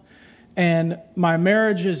wild, and my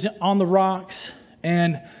marriage is on the rocks,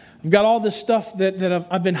 and I've got all this stuff that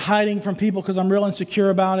I've been hiding from people because I'm real insecure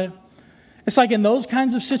about it. It's like in those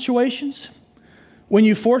kinds of situations, when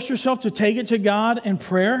you force yourself to take it to God in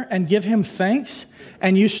prayer and give Him thanks,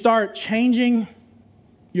 and you start changing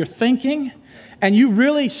your thinking, and you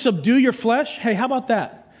really subdue your flesh. Hey, how about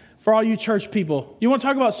that for all you church people? You want to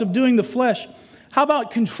talk about subduing the flesh? How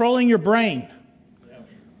about controlling your brain?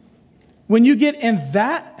 When you get in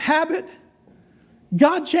that habit,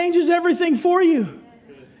 God changes everything for you.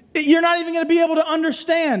 You're not even going to be able to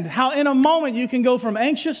understand how in a moment you can go from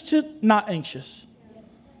anxious to not anxious.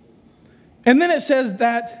 And then it says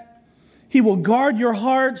that He will guard your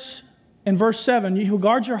hearts. In verse 7, He will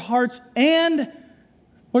guard your hearts and,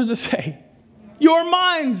 what does it say? Your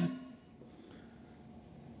minds.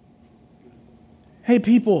 Hey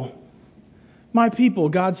people, my people,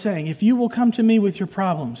 God's saying, if you will come to me with your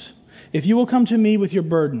problems, if you will come to me with your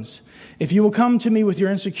burdens, if you will come to me with your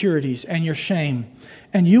insecurities and your shame,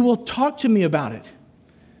 and you will talk to me about it,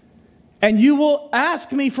 and you will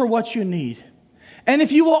ask me for what you need, and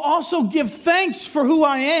if you will also give thanks for who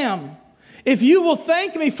I am, if you will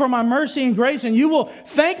thank me for my mercy and grace, and you will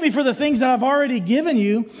thank me for the things that I've already given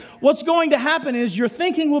you, what's going to happen is your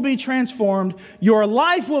thinking will be transformed, your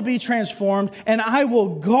life will be transformed, and I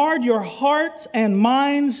will guard your hearts and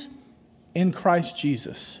minds in Christ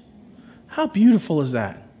Jesus. How beautiful is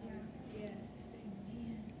that?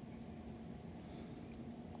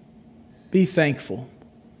 Be thankful.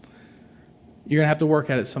 You're going to have to work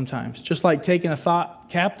at it sometimes. Just like taking a thought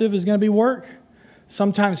captive is going to be work,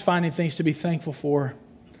 sometimes finding things to be thankful for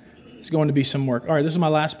is going to be some work. All right, this is my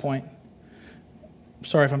last point.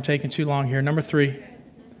 Sorry if I'm taking too long here. Number three,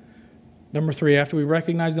 after we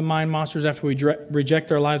recognize the mind monsters, after we reject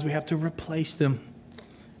our lives, we have to replace them.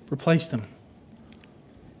 Replace them.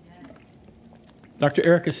 Dr.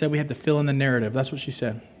 Erica said we have to fill in the narrative. That's what she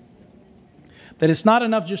said. That it's not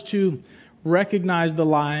enough just to recognize the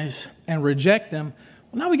lies and reject them.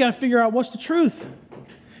 Well, now we got to figure out what's the truth.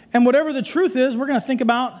 And whatever the truth is, we're going to think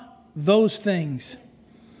about those things.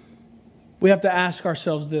 we have to ask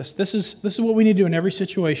ourselves this. This is what we need to do in every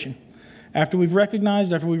situation. After we've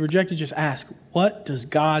recognized, after we've rejected, just ask, what does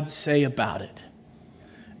God say about it?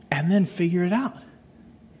 And then figure it out.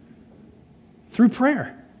 Through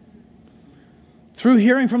prayer. Through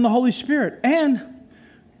hearing from the Holy Spirit. And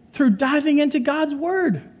through diving into God's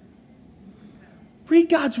Word. Read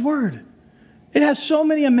God's Word. It has so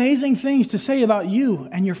many amazing things to say about you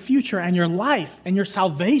and your future and your life and your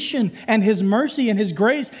salvation and His mercy and His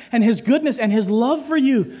grace and His goodness and His love for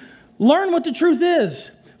you. Learn what the truth is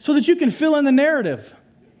so that you can fill in the narrative.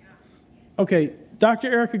 Okay, Dr.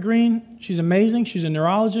 Erica Green, she's amazing. She's a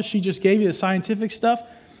neurologist. She just gave you the scientific stuff.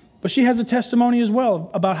 But she has a testimony as well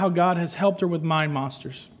about how God has helped her with mind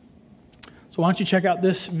monsters. So why don't you check out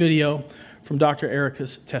this video from Dr.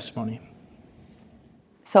 Erica's testimony.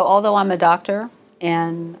 So although I'm a doctor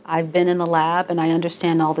and I've been in the lab and I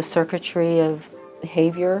understand all the circuitry of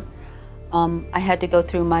behavior, I had to go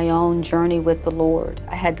through my own journey with the Lord.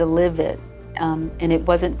 I had to live it. And it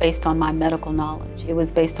wasn't based on my medical knowledge. It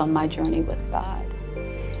was based on my journey with God.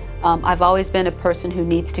 I've always been a person who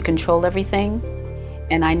needs to control everything.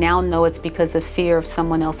 And I now know it's because of fear of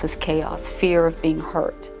someone else's chaos, fear of being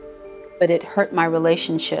hurt. But it hurt my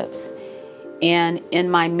relationships. And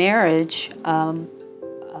in my marriage,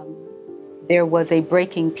 there was a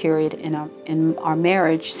breaking period in our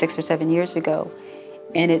marriage 6 or 7 years ago,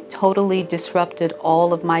 and it totally disrupted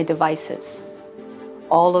all of my devices,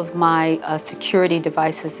 all of my security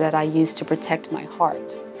devices that I used to protect my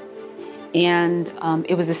heart. And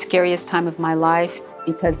it was the scariest time of my life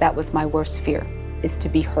because that was my worst fear, is to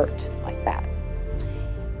be hurt like that.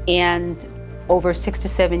 And over 6 to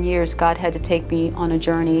 7 years, God had to take me on a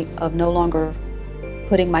journey of no longer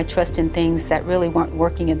putting my trust in things that really weren't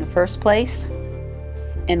working in the first place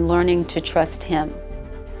and learning to trust Him.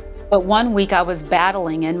 But one week I was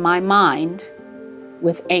battling in my mind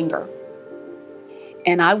with anger.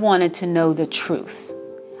 And I wanted to know the truth.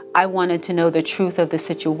 I wanted to know the truth of the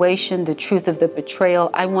situation, the truth of the betrayal.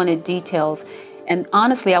 I wanted details. And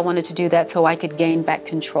honestly, I wanted to do that so I could gain back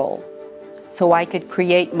control, so I could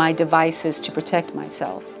create my devices to protect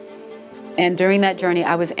myself. And during that journey,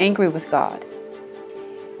 I was angry with God.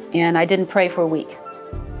 And I didn't pray for a week.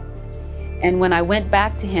 And when I went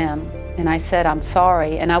back to Him and I said, I'm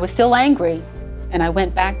sorry, and I was still angry, and I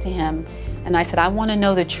went back to Him and I said, I want to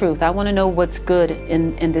know the truth. I want to know what's good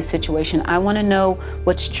in this situation. I want to know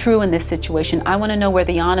what's true in this situation. I want to know where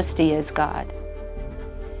the honesty is, God.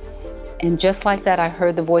 And just like that, I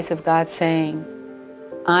heard the voice of God saying,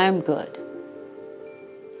 I'm good.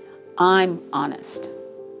 I'm honest.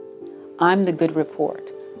 I'm the good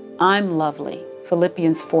report. I'm lovely.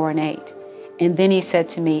 Philippians 4:8. And then He said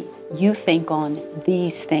to me, you think on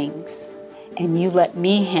these things and you let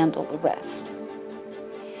me handle the rest.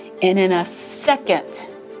 And in a second,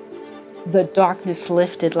 the darkness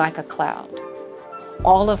lifted like a cloud.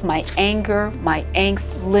 All of my anger, my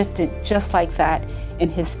angst lifted just like that,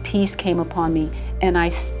 and His peace came upon me. And I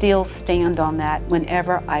still stand on that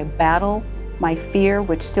whenever I battle my fear,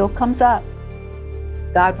 which still comes up.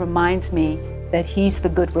 God reminds me that He's the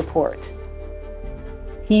good report.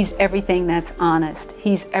 He's everything that's honest.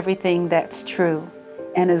 He's everything that's true.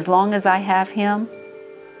 And as long as I have Him,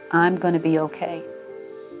 I'm going to be okay.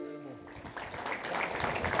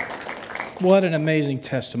 What an amazing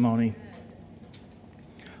testimony.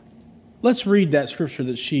 Let's read that scripture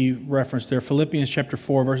that she referenced there, Philippians chapter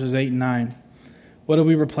 4, verses 8 and 9. What do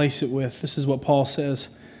we replace it with? This is what Paul says.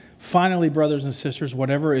 Finally, brothers and sisters,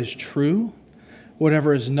 whatever is true,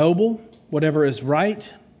 whatever is noble, whatever is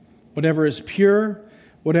right, whatever is pure,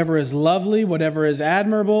 whatever is lovely, whatever is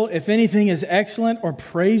admirable, if anything is excellent or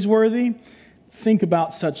praiseworthy, think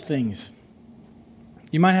about such things.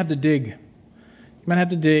 You might have to dig. You might have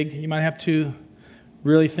to dig. You might have to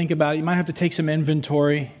really think about it. You might have to take some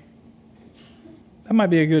inventory. That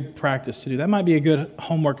might be a good practice to do. That might be a good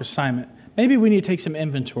homework assignment. Maybe we need to take some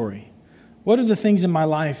inventory. What are the things in my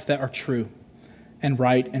life that are true and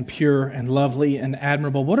right and pure and lovely and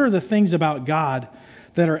admirable? What are the things about God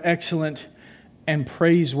that are excellent and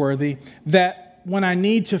praiseworthy, that when I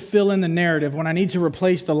need to fill in the narrative, when I need to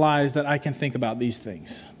replace the lies, that I can think about these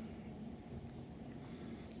things?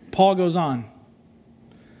 Paul goes on.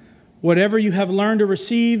 Whatever you have learned or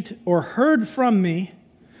received or heard from me,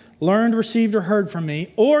 learned, received, or heard from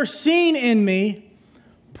me, or seen in me,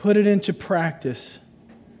 put it into practice.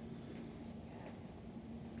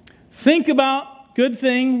 Think about good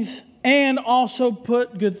things and also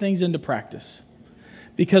put good things into practice.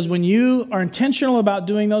 Because when you are intentional about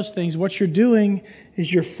doing those things, what you're doing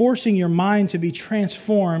is you're forcing your mind to be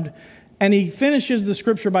transformed. And he finishes the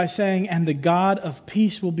scripture by saying, and the God of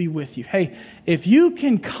peace will be with you. Hey, if you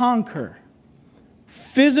can conquer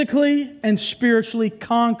physically and spiritually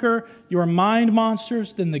conquer your mind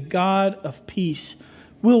monsters, then the God of peace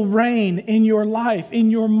will reign in your life,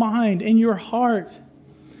 in your mind, in your heart.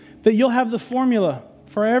 That you'll have the formula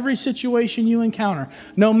for every situation you encounter.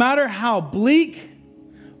 No matter how bleak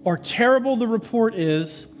or terrible the report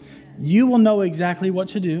is, you will know exactly what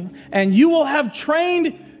to do, and you will have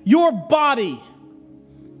trained your body.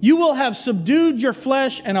 You will have subdued your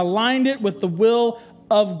flesh and aligned it with the will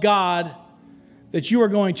of God, that you are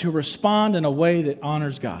going to respond in a way that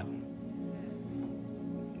honors God.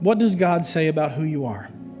 What does God say about who you are?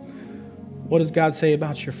 What does God say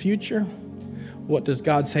about your future? What does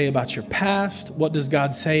God say about your past? What does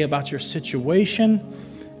God say about your situation?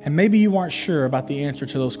 And maybe you aren't sure about the answer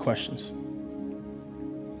to those questions.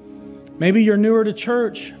 Maybe you're newer to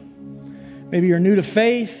church. Maybe you're new to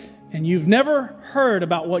faith, and you've never heard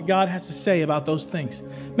about what God has to say about those things.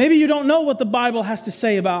 Maybe you don't know what the Bible has to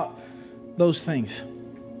say about those things.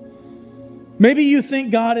 Maybe you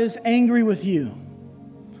think God is angry with you.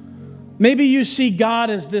 Maybe you see God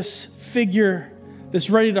as this figure that's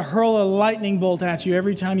ready to hurl a lightning bolt at you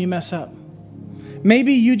every time you mess up.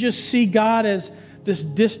 Maybe you just see God as this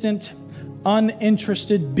distant,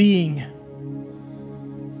 uninterested being.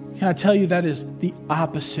 Can I tell you that is the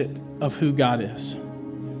opposite of who God is?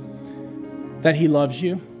 That He loves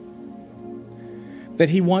you. That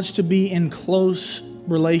He wants to be in close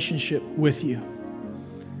relationship with you.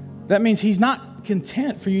 That means He's not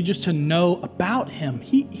content for you just to know about Him.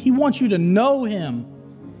 He wants you to know Him.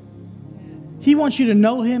 He wants you to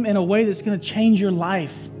know Him in a way that's going to change your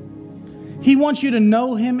life. He wants you to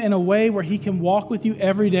know Him in a way where He can walk with you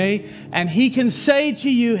every day and He can say to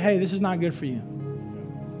you, hey, this is not good for you.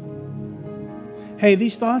 Hey,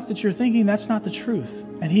 these thoughts that you're thinking, that's not the truth.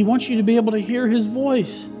 And He wants you to be able to hear His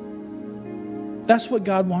voice. That's what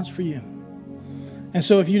God wants for you. And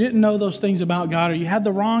so if you didn't know those things about God, or you had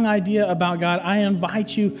the wrong idea about God, I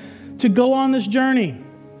invite you to go on this journey.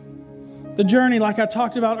 The journey, like I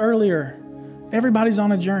talked about earlier, everybody's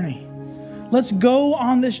on a journey. Let's go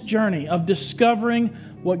on this journey of discovering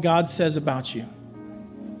what God says about you.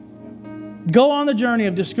 Go on the journey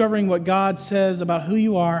of discovering what God says about who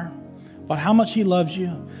you are, about how much He loves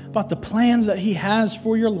you, about the plans that He has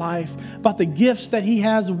for your life, about the gifts that He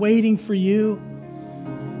has waiting for you,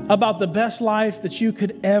 about the best life that you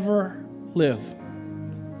could ever live.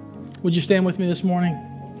 Would you stand with me this morning?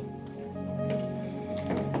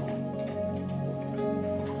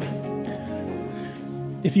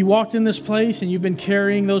 If you walked in this place and you've been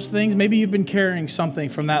carrying those things, maybe you've been carrying something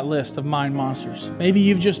from that list of mind monsters. Maybe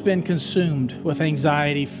you've just been consumed with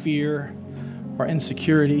anxiety, fear, or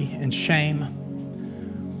insecurity and shame.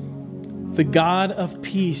 The God of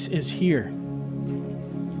peace is here.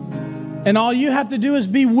 And all you have to do is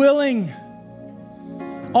be willing.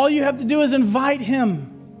 All you have to do is invite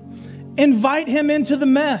Him. Invite Him into the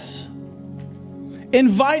mess.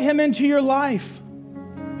 Invite Him into your life.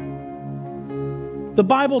 The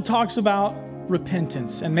Bible talks about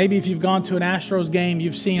repentance. And maybe if you've gone to an Astros game,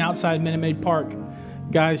 you've seen outside Minute Maid Park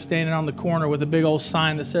guys standing on the corner with a big old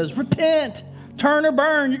sign that says, repent, turn or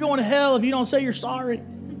burn. You're going to hell if you don't say you're sorry.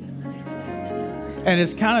 And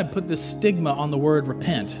it's kind of put this stigma on the word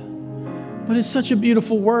repent. But it's such a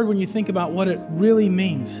beautiful word when you think about what it really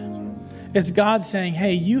means. It's God saying,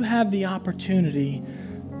 hey, you have the opportunity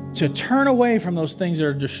to turn away from those things that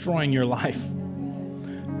are destroying your life.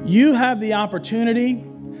 You have the opportunity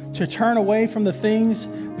to turn away from the things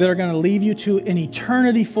that are going to leave you to an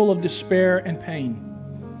eternity full of despair and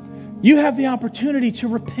pain. You have the opportunity to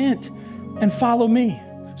repent and follow me.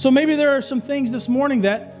 So maybe there are some things this morning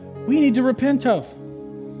that we need to repent of.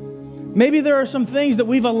 Maybe there are some things that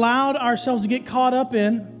we've allowed ourselves to get caught up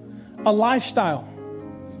in, a lifestyle,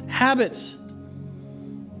 habits,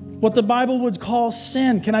 what the Bible would call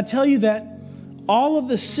sin. Can I tell you that all of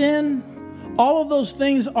the sin, all of those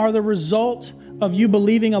things are the result of you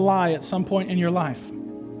believing a lie at some point in your life.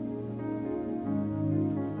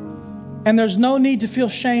 And there's no need to feel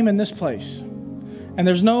shame in this place. And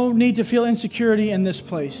there's no need to feel insecurity in this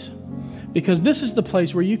place. Because this is the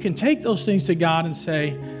place where you can take those things to God and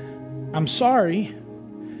say, I'm sorry,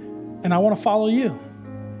 and I want to follow you.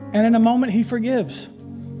 And in a moment, He forgives.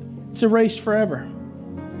 It's erased forever.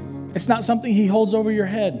 It's not something He holds over your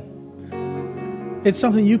head. It's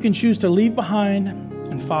something you can choose to leave behind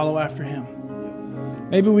and follow after Him.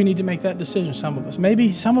 Maybe we need to make that decision, some of us.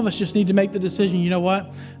 Maybe some of us just need to make the decision, you know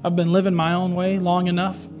what? I've been living my own way long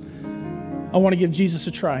enough. I want to give Jesus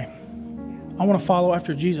a try. I want to follow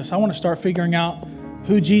after Jesus. I want to start figuring out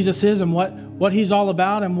who Jesus is and what He's all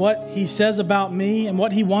about and what He says about me and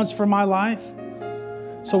what He wants for my life.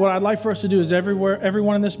 So what I'd like for us to do is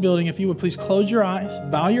everyone in this building, if you would please close your eyes,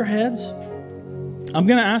 bow your heads. I'm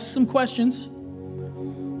going to ask some questions.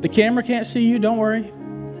 The camera can't see you, don't worry.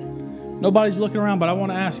 Nobody's looking around, but I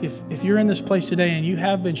want to ask if you're in this place today and you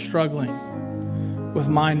have been struggling with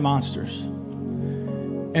mind monsters,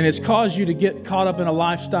 and it's caused you to get caught up in a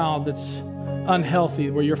lifestyle that's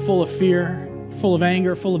unhealthy, where you're full of fear, full of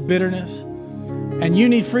anger, full of bitterness, and you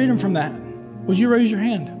need freedom from that, would you raise your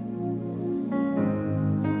hand?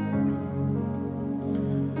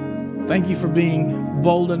 Thank you for being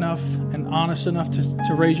bold enough and honest enough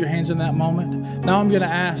to raise your hands in that moment. Now I'm going to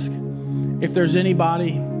ask if there's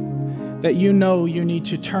anybody that you know you need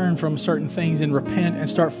to turn from certain things and repent and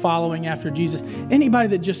start following after Jesus. Anybody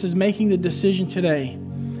that just is making the decision today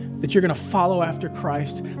that you're going to follow after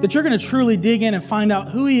Christ, that you're going to truly dig in and find out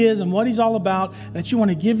who He is and what He's all about, and that you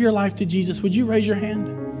want to give your life to Jesus, would you raise your hand?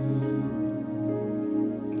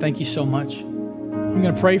 Thank you so much. I'm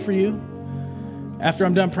going to pray for you. After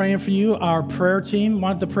I'm done praying for you, our prayer team,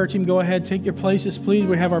 why don't the prayer team go ahead, take your places, please.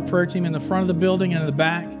 We have our prayer team in the front of the building and in the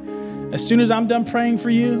back. As soon as I'm done praying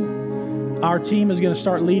for you, our team is going to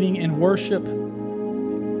start leading in worship,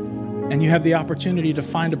 and you have the opportunity to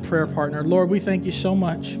find a prayer partner. Lord, we thank you so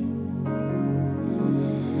much.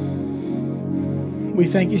 We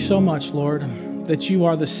thank you so much, Lord, that you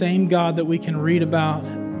are the same God that we can read about,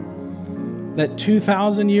 that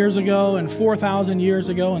 2,000 years ago and 4,000 years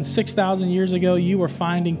ago and 6,000 years ago, you were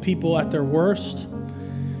finding people at their worst,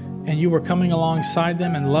 and you were coming alongside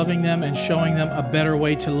them and loving them and showing them a better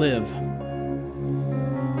way to live.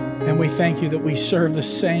 And we thank you that we serve the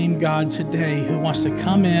same God today who wants to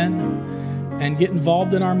come in and get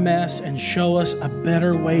involved in our mess and show us a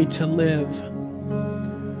better way to live.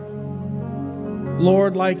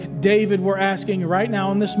 Lord, like David, we're asking right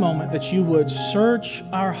now in this moment that you would search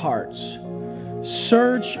our hearts,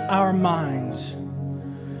 search our minds,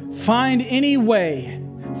 find any way,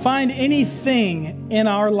 find anything in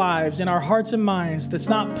our lives, in our hearts and minds that's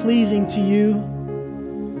not pleasing to you.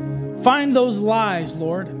 Find those lies,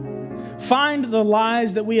 Lord. Find the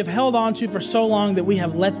lies that we have held on to for so long that we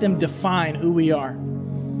have let them define who we are.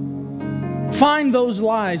 Find those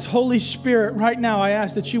lies. Holy Spirit, right now I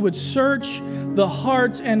ask that you would search the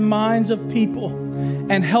hearts and minds of people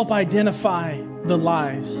and help identify the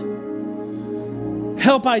lies.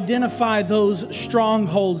 Help identify those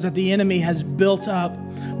strongholds that the enemy has built up,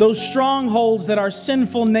 those strongholds that our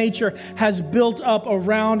sinful nature has built up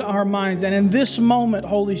around our minds. And in this moment,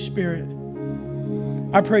 Holy Spirit,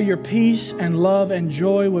 I pray your peace and love and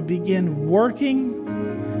joy would begin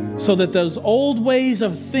working so that those old ways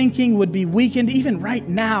of thinking would be weakened even right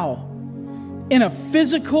now in a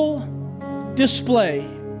physical display.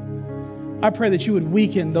 I pray that you would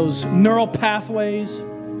weaken those neural pathways,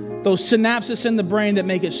 those synapses in the brain that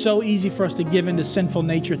make it so easy for us to give into sinful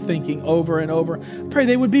nature thinking over and over. I pray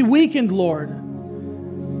they would be weakened, Lord,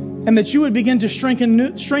 and that you would begin to strengthen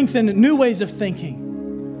new ways of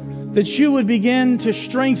thinking, that you would begin to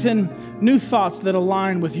strengthen new thoughts that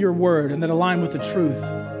align with your word and that align with the truth,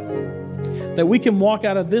 that we can walk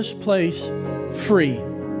out of this place free.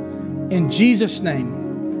 In Jesus'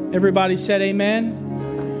 name, everybody said amen.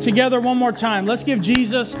 Together one more time. Let's give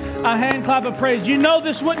Jesus a hand clap of praise. You know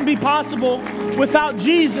this wouldn't be possible without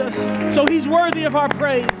Jesus, so He's worthy of our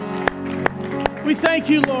praise. We thank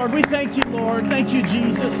you, Lord. We thank you, Lord. Thank you,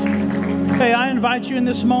 Jesus. Hey, I invite you in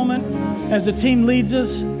this moment as the team leads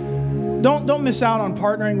us. Don't miss out on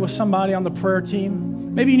partnering with somebody on the prayer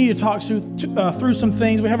team. Maybe you need to talk through some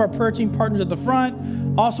things. We have our prayer team partners at the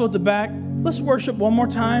front, also at the back. Let's worship one more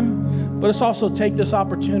time, but let's also take this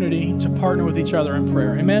opportunity to partner with each other in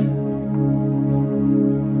prayer. Amen.